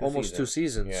is almost 2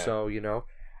 seasons, so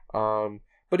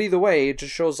but either way, it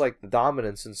just shows like the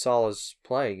dominance in Salah's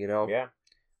playing. Yeah.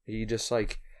 He just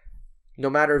like, no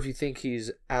matter if you think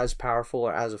he's as powerful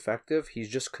or as effective, he's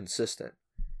just consistent.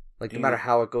 Like no matter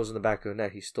how it goes in the back of the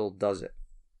net, he still does it.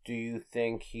 Do you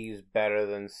think he's better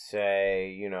than,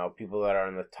 say, people that are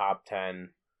in the top 10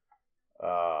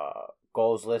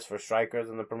 goals list for strikers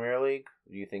in the Premier League?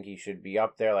 Do you think he should be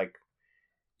up there? Like,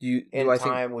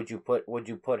 would you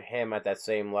put him at that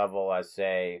same level as,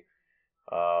 say,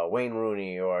 Wayne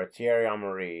Rooney or Thierry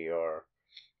Henry or?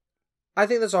 I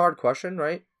think that's a hard question,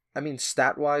 right? I mean,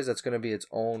 stat-wise, that's going to be its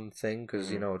own thing because,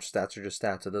 stats are just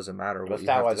stats. It doesn't matter what you have to say.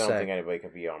 Stat-wise, I don't think anybody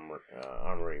could be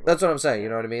Henry. That's what I'm saying. You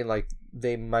know what I mean? Like,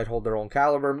 they might hold their own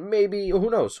caliber. Maybe. Who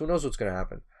knows? Who knows what's going to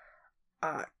happen?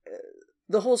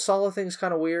 The whole Salah thing's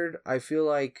kind of weird. I feel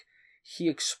like he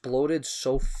exploded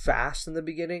so fast in the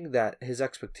beginning that his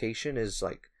expectation is,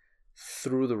 like,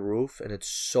 through the roof, and it's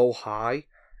so high,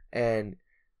 and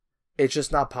it's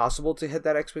just not possible to hit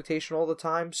that expectation all the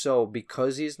time. So,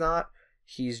 because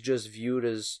he's just viewed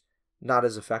as not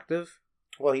as effective.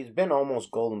 Well, he's been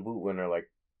almost Golden Boot winner like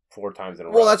 4 times in a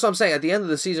row. Well, that's what I'm saying. At the end of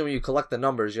the season, when you collect the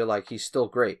numbers, you're like, he's still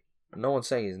great. No one's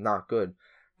saying he's not good.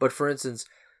 But for instance,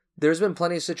 there's been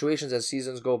plenty of situations as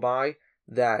seasons go by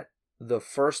that the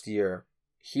first year,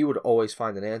 he would always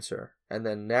find an answer. And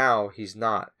then now he's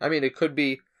not. I mean, it could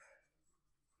be,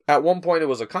 at one point it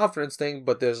was a confidence thing,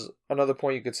 but there's another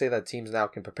point you could say that teams now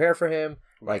can prepare for him.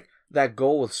 Like, that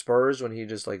goal with Spurs when he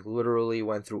just like literally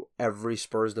went through every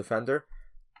Spurs defender,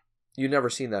 you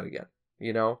never seen that again,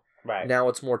 Right. Now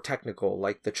it's more technical,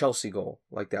 like the Chelsea goal,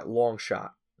 like that long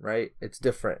shot, right? It's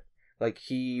different. Like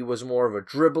he was more of a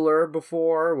dribbler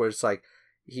before, where it's like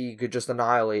he could just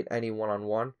annihilate any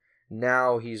one-on-one.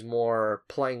 Now he's more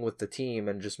playing with the team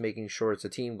and just making sure it's a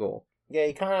team goal. Yeah,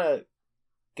 he kind of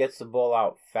gets the ball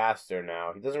out faster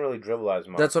now. He doesn't really dribble as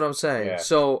much. That's what I'm saying. Yeah.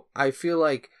 So I feel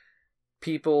like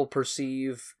people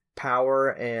perceive power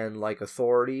and like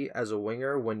authority as a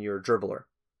winger when you're a dribbler.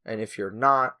 And if you're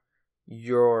not,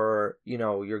 you're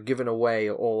giving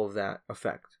away all of that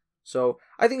effect. So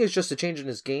I think it's just a change in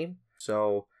his game.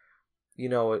 So,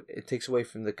 it takes away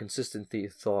from the consistency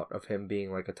thought of him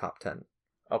being like a top 10.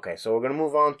 Okay, so we're going to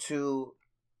move on to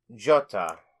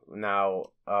Jota. Now,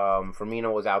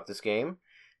 Firmino was out this game.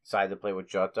 Decided to play with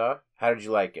Jota. How did you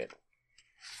like it?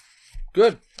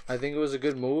 Good. I think it was a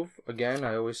good move. Again,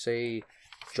 I always say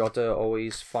Jota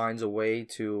always finds a way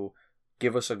to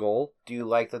give us a goal. Do you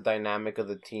like the dynamic of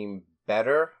the team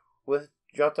better with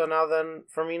Jota now than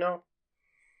Firmino?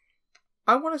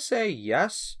 I want to say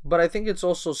yes, but I think it's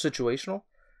also situational.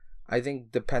 I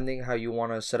think depending how you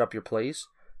want to set up your plays,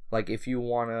 like if you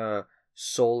want to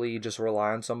solely just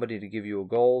rely on somebody to give you a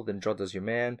goal, then Jota's your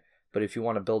man. But if you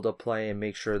want to build up play and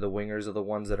make sure the wingers are the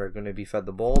ones that are going to be fed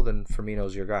the ball, then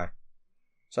Firmino's your guy.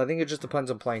 So I think it just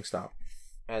depends on playing style.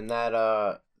 And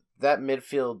that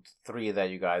midfield three that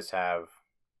you guys have,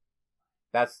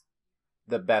 that's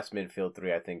the best midfield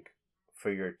three, I think, for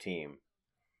your team.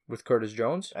 With Curtis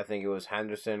Jones? I think it was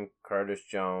Henderson, Curtis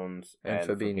Jones, and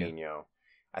Fabinho.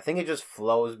 I think it just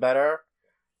flows better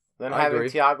than I having agree.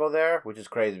 Thiago there, which is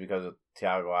crazy because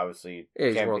Thiago, obviously,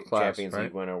 He's world-class, Champions right?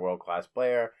 League winner, world-class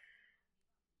player.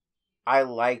 I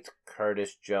liked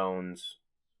Curtis Jones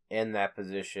in that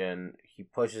position. He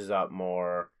pushes up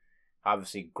more.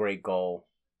 Obviously, great goal.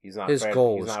 He's not His afraid,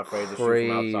 goal he's was not afraid to shoot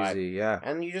crazy, from outside. yeah.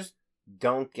 And you just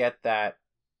don't get that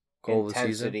Goal of the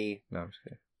season? intensity. No, I'm just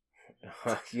kidding.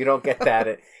 You don't get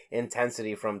that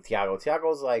intensity from Thiago.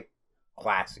 Thiago's like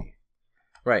classy.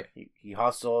 Right. He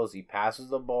hustles. He passes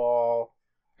the ball.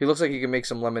 He looks like he can make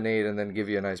some lemonade and then give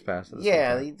you a nice pass. At the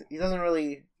Yeah, same time.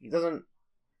 he doesn't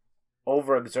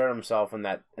overexert himself in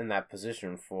that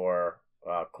position for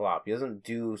Klopp. He doesn't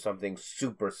do something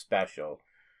super special.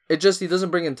 He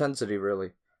doesn't bring intensity,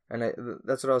 really. And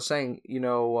that's what I was saying.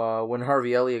 When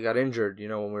Harvey Elliott got injured, when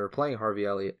we were playing Harvey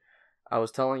Elliott, I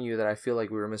was telling you that I feel like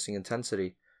we were missing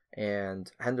intensity,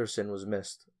 and Henderson was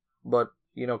missed. But,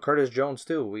 Curtis Jones,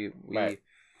 too.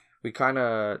 We kind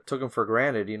of took him for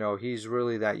granted. He's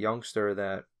really that youngster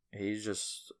that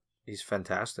he's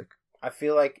fantastic. I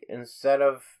feel like instead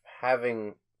of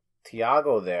having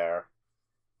Thiago there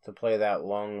to play that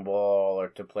long ball or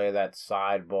to play that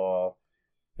side ball,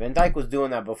 Van Dijk was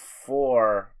doing that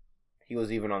before he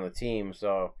was even on the team.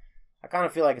 So I kind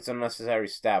of feel like it's an unnecessary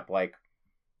step. Like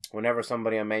whenever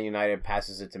somebody on Man United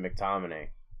passes it to McTominay,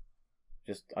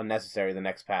 just unnecessary the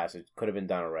next pass. It could have been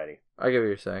done already. I get what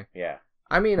you're saying. Yeah.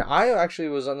 I mean, I actually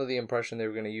was under the impression they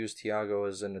were going to use Thiago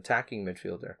as an attacking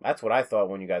midfielder. That's what I thought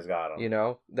when you guys got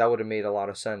him. That would have made a lot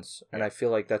of sense. And I feel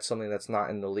like that's something that's not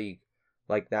in the league.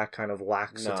 Like that kind of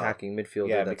lax attacking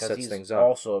midfielder that sets things up. He's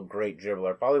also a great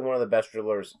dribbler. Probably one of the best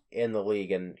dribblers in the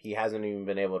league, and he hasn't even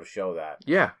been able to show that.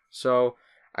 Yeah. So,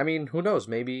 I mean, who knows?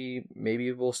 Maybe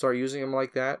we'll start using him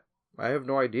like that. I have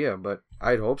no idea, but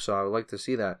I'd hope so. I would like to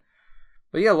see that.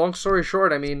 But yeah, long story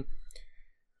short, I mean,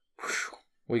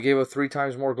 we gave up 3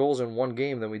 times more goals in one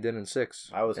game than we did in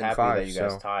 6. I was happy that you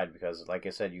guys tied because, like I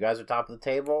said, you guys are top of the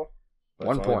table. But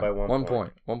 1 it's only point. by 1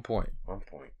 point. 1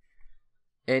 point.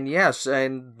 And yes,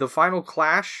 and the final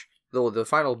clash, the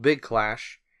final big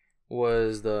clash,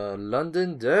 was the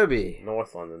London Derby.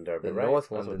 North London Derby, The right? North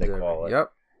That's London what they Derby. call it.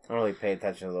 Yep. I don't really pay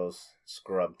attention to those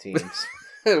scrub teams.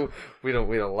 we don't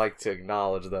like to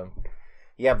acknowledge them.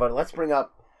 Yeah, but let's bring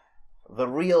up the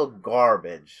real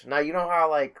garbage. Now, you know how,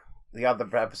 like, the other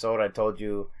episode I told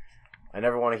you I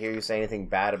never want to hear you say anything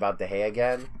bad about De Gea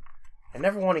again? I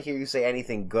never want to hear you say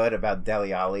anything good about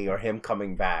Dele Alli or him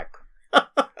coming back.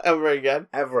 Ever again?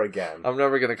 Ever again. I'm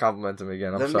never going to compliment him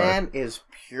again. I'm the sorry. man is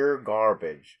pure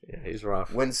garbage. Yeah, he's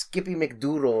rough. When Skippy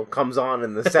McDoodle comes on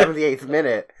in the 78th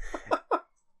minute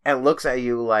and looks at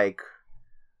you like,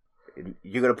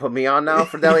 you going to put me on now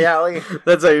for Dele Alli?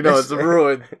 That's how you know it's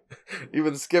ruined.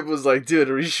 Even Skip was like, dude,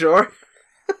 are you sure?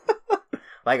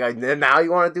 Like, now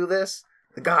you want to do this?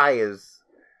 The guy is...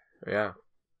 Yeah.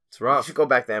 It's You rough. should go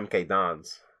back to MK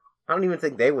Dons. I don't even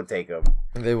think they would take him.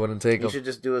 They wouldn't take He him. should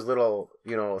just do his little,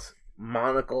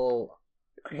 monocle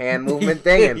hand movement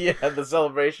thing and yeah, the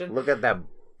celebration. look at that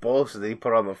bullshit that he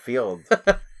put on the field.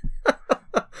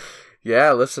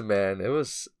 Yeah, listen, man. It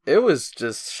was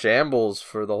just shambles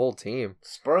for the whole team.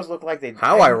 Spurs look like they...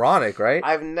 How ironic, right?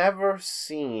 I've never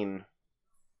seen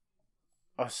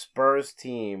a Spurs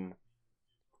team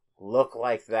look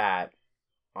like that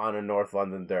on a North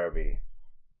London derby.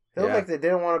 They look like they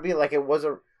didn't want to be like it was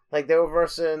like they were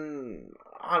versing,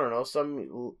 I don't know,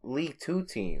 some League 2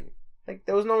 team. Like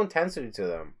there was no intensity to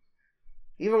them.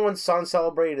 Even when Son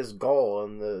celebrated his goal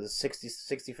in the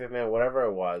 65th minute, whatever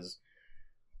it was,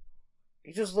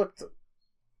 he looked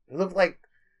like...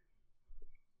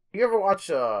 You ever watch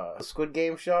a Squid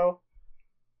Game show?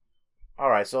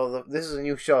 Alright, so this is a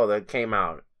new show that came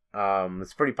out.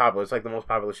 It's pretty popular. It's like the most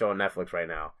popular show on Netflix right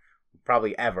now.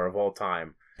 Probably ever of all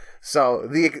time. So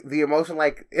the emotion,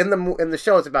 like in the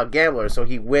show, it's about gamblers. So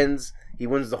he wins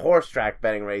the horse track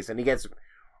betting race, and he gets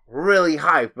really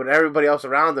hyped, but everybody else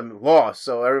around him lost,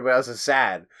 so everybody else is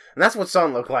sad. And that's what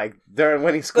Son looked like during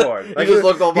when he scored. Like, he just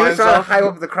looked all by he was trying himself. to hype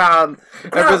up the crowd.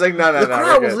 Everyone's like, no, the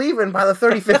crowd was leaving by the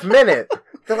 35th minute.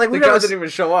 They're like, The guy didn't even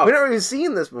show up. We never even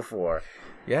seen this before.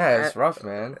 Yeah, it's rough,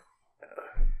 man.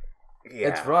 Yeah,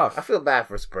 It's rough. I feel bad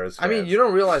for Spurs fans. I mean, you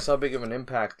don't realize how big of an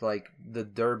impact like the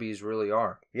derbies really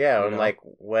are. Yeah, you and know? like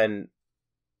when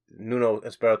Nuno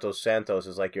Espirito Santos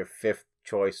is like your fifth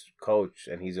choice coach,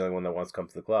 and he's the only one that wants to come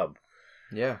to the club.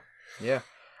 Yeah, yeah.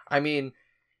 I mean,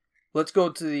 let's go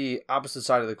to the opposite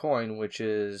side of the coin, which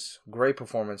is great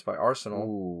performance by Arsenal.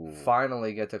 Ooh.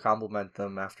 Finally get to compliment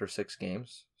them after 6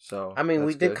 games. So I mean,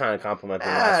 we did kind of compliment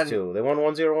them last two. They won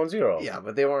 1-0, 1-0. Yeah,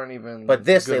 but they weren't even. But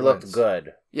this, they wins. looked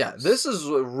good. Yeah, this is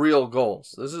real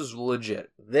goals. This is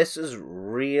legit. This is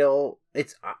real.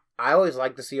 I always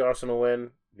like to see Arsenal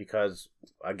win because,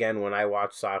 again, when I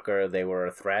watch soccer, they were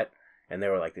a threat and they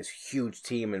were like this huge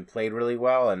team and played really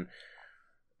well. And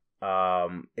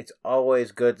it's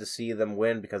always good to see them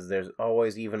win because there's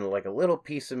always even like a little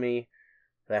piece of me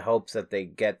that hopes that they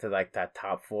get to like that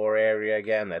top 4 area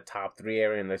again, that top 3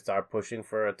 area, and they start pushing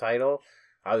for a title.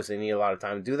 Obviously, they need a lot of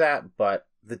time to do that, but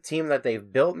the team that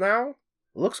they've built now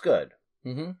looks good.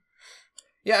 Mm-hmm.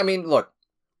 Yeah, I mean, look,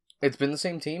 it's been the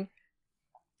same team.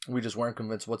 We just weren't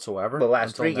convinced whatsoever. The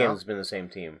last 3 games has been the same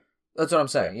team. That's what I'm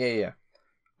saying.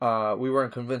 Yeah. We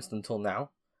weren't convinced until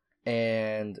now.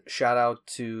 And shout out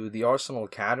to the Arsenal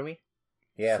Academy.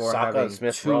 Yeah, for Saka having and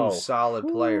Smith 2 Rowe. solid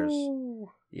players.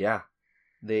 Ooh. Yeah.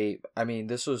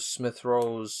 This was Smith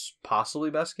Rowe's possibly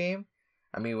best game.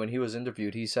 I mean, when he was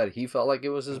interviewed, he said he felt like it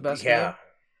was his best game.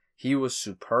 He was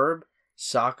superb.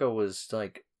 Saka was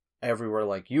like everywhere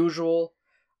like usual.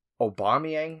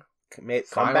 Aubameyang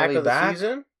Comeback of the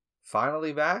season?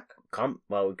 Finally back.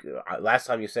 Last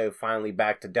time you said finally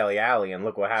back to Dele Alli, and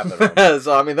look what happened.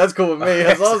 So, I mean, that's cool with me.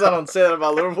 As long as I don't say that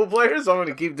about Liverpool players, I'm going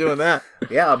to keep doing that.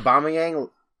 Yeah, Aubameyang,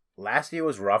 last year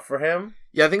was rough for him.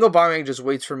 Yeah, I think Aubameyang just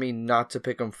waits for me not to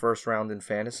pick him first round in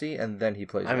fantasy, and then he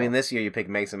plays. I mean, this year you picked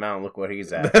Mason Mount, look where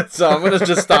he's at. So I'm going to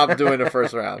just stop doing the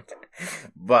first round.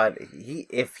 But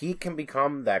if he can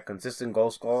become that consistent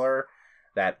goal scorer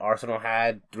that Arsenal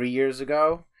had 3 years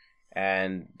ago,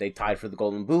 and they tied for the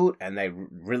Golden Boot, and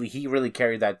he really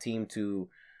carried that team to,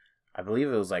 I believe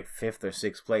it was like 5th or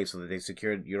 6th place, so that they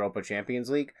secured Europa Champions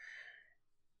League.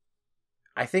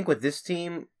 I think with this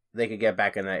team, they could get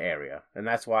back in that area. And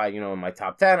that's why, in my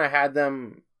top 10, I had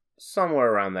them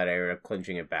somewhere around that area,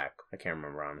 clinching it back. I can't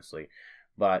remember, honestly.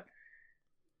 But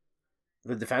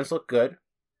the defense looked good.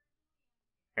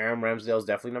 Aaron Ramsdale is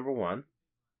definitely number 1.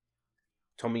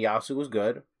 Tomiyasu was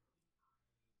good.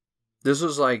 This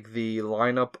was like the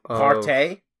lineup of...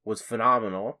 Partey was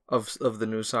phenomenal. Of the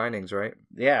new signings, right?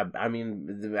 Yeah, I mean,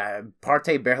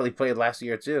 Partey barely played last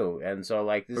year, too. And so,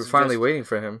 like... We're finally waiting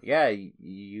for him. Yeah,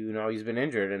 he's been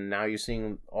injured, and now you're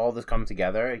seeing all this come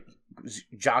together.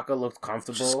 Xhaka looked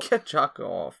comfortable. Just get Xhaka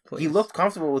off, please. He looked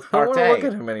comfortable with Partey. I don't want to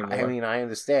look at him anymore. I mean, I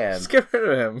understand. Just get rid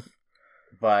of him.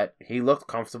 But he looked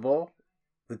comfortable.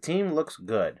 The team looks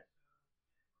good.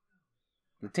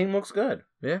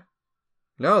 Yeah.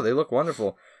 No, they look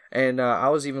wonderful. And I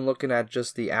was even looking at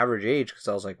just the average age because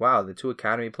I was like, wow, the 2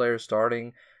 academy players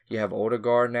starting. You have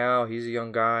Odegaard now. He's a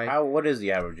young guy. What is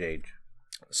the average age?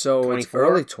 So 24? It's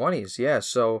early 20s, yeah.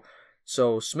 So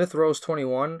Smith Rowe's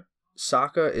 21,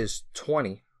 Saka is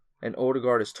 20, and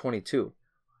Odegaard is 22.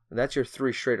 And that's your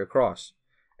 3 straight across.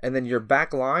 And then your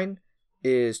back line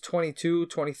is 22,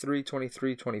 23,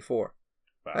 23, 24.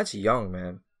 Wow. That's young,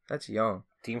 man. That's young.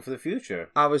 Team for the future.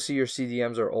 Obviously, your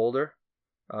CDMs are older.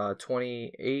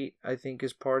 28, I think,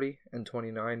 is Partey, and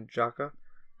 29, Xhaka.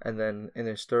 And then in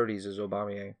his 30s is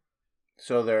Aubameyang.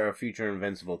 So they're a future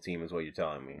invincible team, is what you're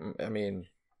telling me. I mean,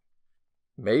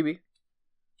 maybe.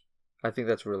 I think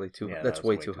that's really that's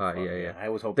way too high. Yeah. I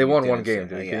was hoping they won 1 game,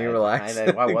 dude. Can you relax?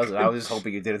 Why was it? I was just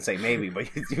hoping you didn't say maybe,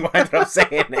 but you ended up saying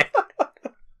it.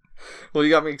 Well, you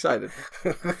got me excited.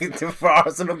 For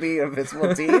Arsenal to be an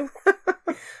invincible team?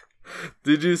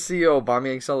 Did you see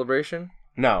Aubameyang's celebration?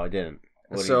 No, I didn't.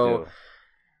 What did he do?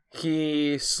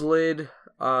 He slid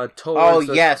towards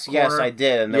yes, I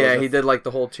did. And he did like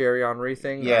the whole Thierry Henry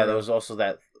thing. Yeah, there was also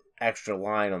that extra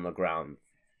line on the ground.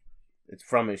 It's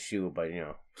from his shoe, but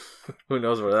who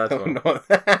knows where that's from?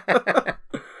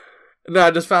 No,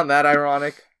 I just found that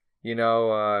ironic.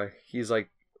 He's like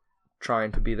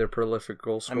trying to be their prolific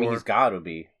goal scorer. I mean, he's got to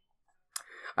be.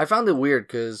 I found it weird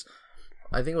because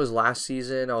I think it was last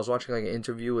season. I was watching like an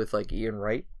interview with like Ian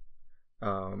Wright,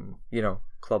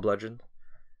 club legend.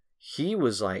 He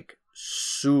was like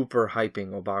super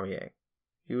hyping Aubameyang.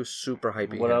 He was super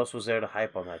hyping. What else was there to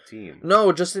hype on that team?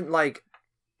 No, just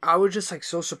I was just like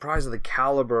so surprised at the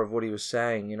caliber of what he was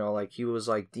saying. Like he was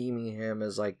like deeming him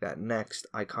as like that next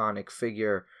iconic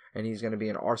figure, and he's going to be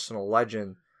an Arsenal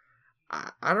legend.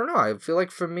 I don't know. I feel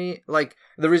like for me, like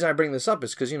the reason I bring this up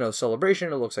is because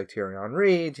celebration. It looks like Thierry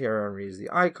Henry. Thierry Henry is the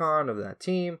icon of that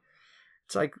team.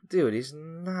 It's like, dude, he's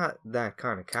not that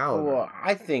kind of caliber. Well,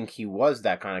 I think he was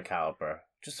that kind of caliber.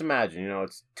 Just imagine,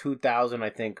 it's 2000, I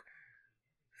think,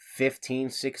 15,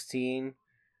 16.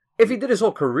 If he did his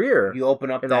whole career, You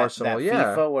open up in that Arsenal, FIFA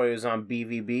yeah. where he was on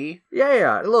BVB.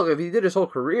 yeah. Look, if he did his whole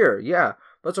career, yeah.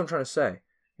 That's what I'm trying to say.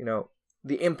 You know,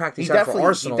 the impact he's had for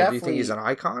Arsenal. Do you think he's an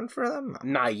icon for them?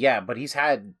 Not yet, but he's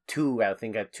had two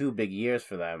big years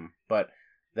for them. But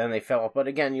then they fell off. But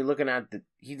again, you're looking at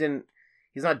he's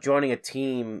not joining a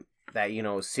team that, you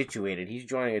know, is situated. He's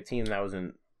joining a team that was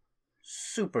in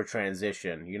super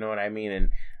transition. You know what I mean? And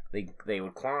they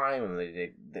would climb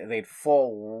and they'd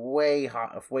fall way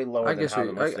lower than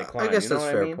how much they climb. I guess that's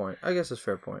fair I mean? point. I guess that's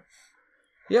fair point.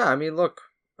 Yeah, I mean, look,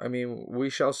 I mean, we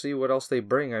shall see what else they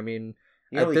bring. I mean,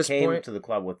 You know, at he this came point, to the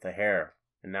club with the hair,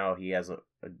 and now he has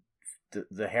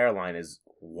the hairline is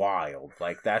wild.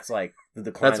 Like that's like the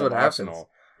decline of Arsenal. Happens.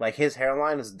 Like his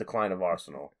hairline is the decline of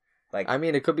Arsenal. Like I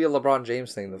mean, it could be a LeBron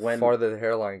James thing. The farther the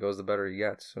hairline goes, the better he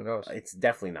gets. Who knows? It's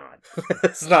definitely not.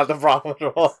 It's not the problem at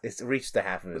all. It's reached the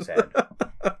half of his head.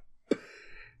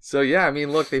 So yeah, I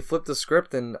mean, look, they flipped the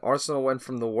script, and Arsenal went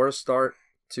from the worst start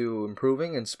to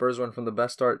improving, and Spurs went from the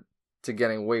best start to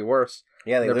getting way worse.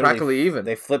 Yeah, they're practically even.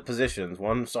 They flipped positions.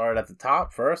 One started at the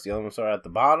top first, the other one started at the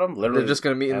bottom. Literally, they're just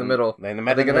going to meet in the middle. They're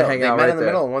going to hang out right there. They met in the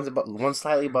middle, and one's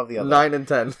slightly above the other. 9 and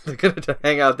 10. They're going to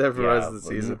hang out there for the rest of the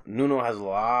season. Nuno has a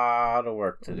lot of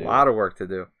work to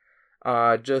do.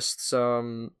 Just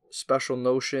some special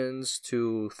notions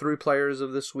to 3 players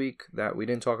of this week that we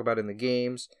didn't talk about in the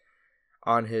games.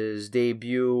 On his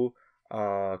debut,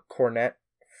 Cornet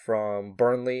from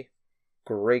Burnley,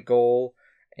 great goal,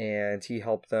 and he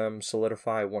helped them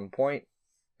solidify 1 point,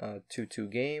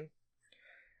 2-2 game.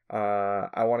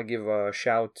 I want to give a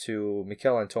shout to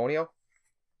Mikel Antonio.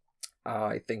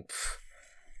 I think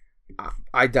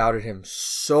I doubted him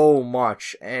so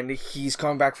much, and he's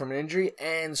come back from an injury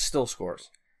and still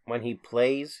scores. When he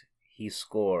plays, he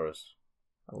scores.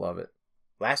 I love it.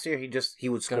 Last year, he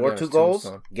would score 2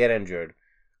 goals, get injured.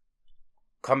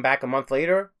 Come back a month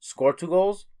later, score 2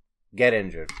 goals, get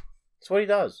injured. That's what he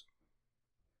does.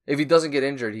 If he doesn't get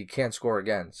injured, he can't score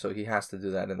again, so he has to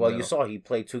do that. Well, you saw he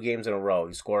played 2 games in a row.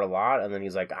 He scored a lot, and then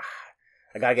he's like,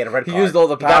 I gotta get a red card. He used all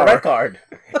the power. He got a red card.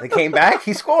 They came back,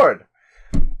 he scored.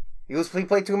 He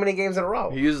played too many games in a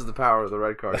row. He uses the power of the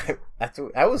red card.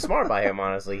 That was smart by him,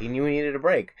 honestly. He knew he needed a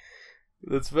break.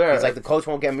 That's fair. He's like, the coach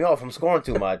won't get me off. I'm scoring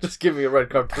too much. Just give me a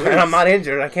red card, please. And I'm not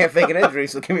injured. I can't fake an injury,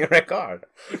 so give me a red card.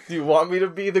 Do you want me to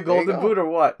be the golden boot or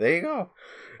what? There you go.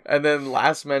 And then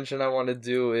last mention I want to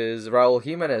do is Raul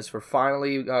Jimenez for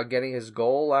finally getting his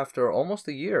goal after almost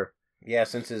a year. Yeah,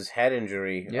 since his head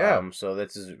injury. Yeah. So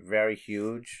this is very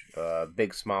huge.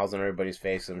 Big smiles on everybody's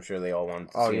face. I'm sure they all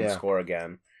wanted to see him score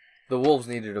again. The Wolves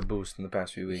needed a boost in the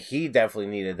past few weeks. He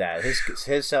definitely needed that.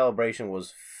 His celebration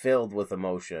was filled with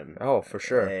emotion. Oh, for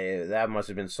sure. That must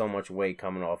have been so much weight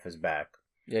coming off his back.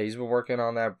 Yeah, he's been working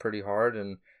on that pretty hard,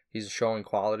 and he's showing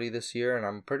quality this year, and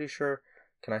I'm pretty sure,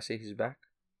 can I say he's back?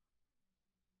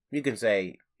 You can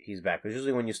say he's back, because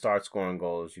usually when you start scoring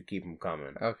goals, you keep him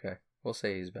coming. Okay, we'll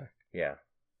say he's back. Yeah.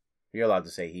 You're allowed to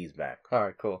say he's back. All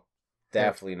right, cool.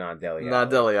 Definitely not Dele Alli. Not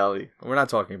Dele Alli. We're not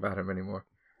talking about him anymore.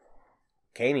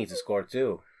 Kane needs to score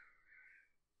too.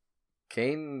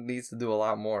 Kane needs to do a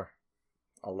lot more.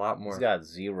 A lot more. He's got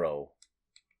 0.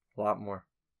 A lot more.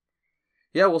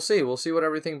 Yeah, we'll see. We'll see what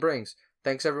everything brings.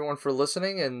 Thanks everyone for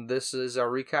listening, and this is our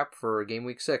recap for Game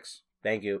Week 6. Thank you.